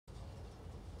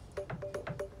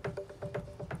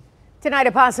Tonight,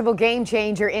 a possible game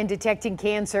changer in detecting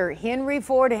cancer. Henry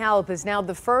Ford Health is now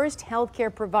the first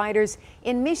healthcare providers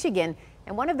in Michigan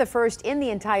and one of the first in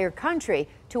the entire country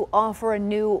to offer a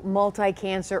new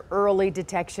multi-cancer early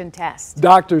detection test.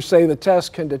 Doctors say the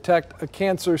test can detect a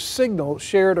cancer signal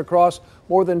shared across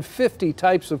more than 50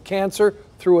 types of cancer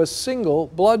through a single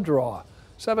blood draw.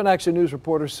 7 Action News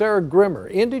reporter Sarah Grimmer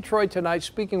in Detroit tonight,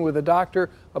 speaking with a doctor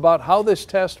about how this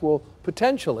test will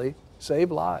potentially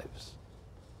save lives.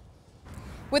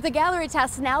 With the Galleri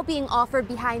test now being offered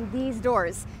behind these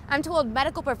doors, I'm told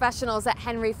medical professionals at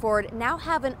Henry Ford now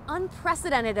have an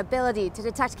unprecedented ability to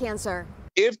detect cancer.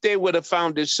 If they would have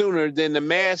found it sooner, then the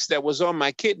mass that was on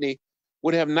my kidney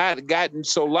would have not gotten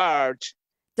so large.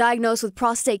 Diagnosed with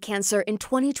prostate cancer in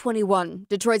 2021,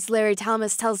 Detroit's Larry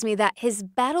Thomas tells me that his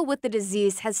battle with the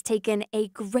disease has taken a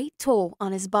great toll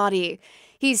on his body.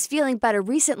 He's feeling better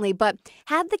recently, but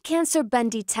had the cancer been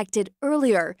detected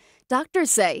earlier, doctors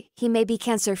say he may be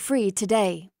cancer-free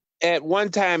today. At one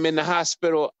time in the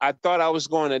hospital, I thought I was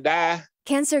going to die.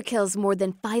 Cancer kills more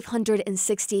than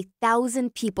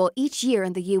 560,000 people each year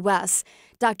in the U.S.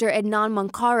 Dr. Adnan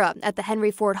Munkarah at the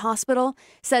Henry Ford Hospital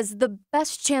says the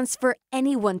best chance for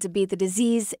anyone to beat the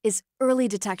disease is early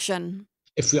detection.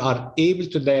 If we are able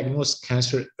to diagnose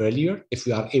cancer earlier, if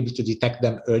we are able to detect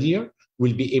them earlier,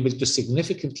 we'll be able to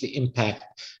significantly impact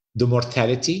the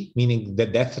mortality, meaning the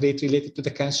death rate related to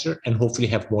the cancer, and hopefully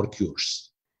have more cures.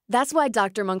 That's why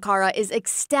Dr. Munkarah is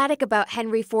ecstatic about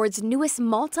Henry Ford's newest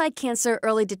multi-cancer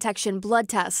early detection blood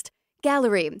test,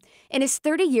 Galleri. In his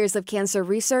 30 years of cancer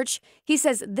research, he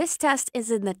says this test is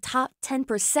in the top 10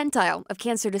 percentile of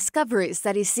cancer discoveries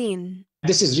that he's seen.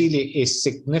 This is really a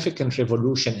significant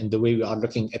revolution in the way we are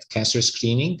looking at cancer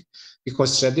screening,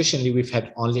 because traditionally we've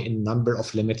had only a number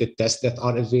of limited tests that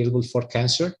are available for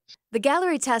cancer. The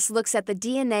Galleri test looks at the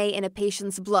DNA in a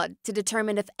patient's blood to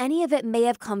determine if any of it may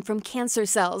have come from cancer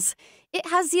cells. It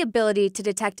has the ability to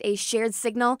detect a shared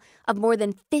signal of more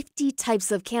than 50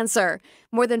 types of cancer,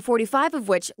 more than 45 of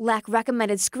which lack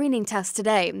recommended screening tests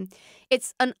today.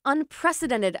 It's an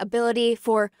unprecedented ability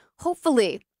for,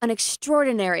 hopefully, an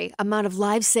extraordinary amount of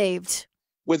lives saved.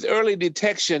 With early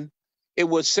detection, it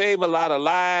would save a lot of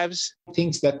lives.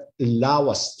 Things that allow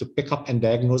us to pick up and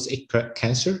diagnose a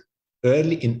cancer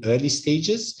early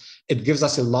stages, it gives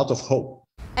us a lot of hope.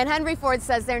 And Henry Ford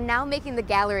says they're now making the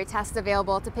Galleri test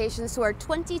available to patients who are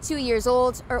 22 years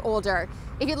old or older.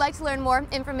 If you'd like to learn more,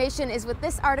 information is with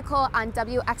this article on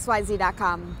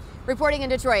WXYZ.com. Reporting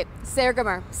in Detroit, Sarah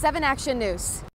Grimmer, 7 Action News.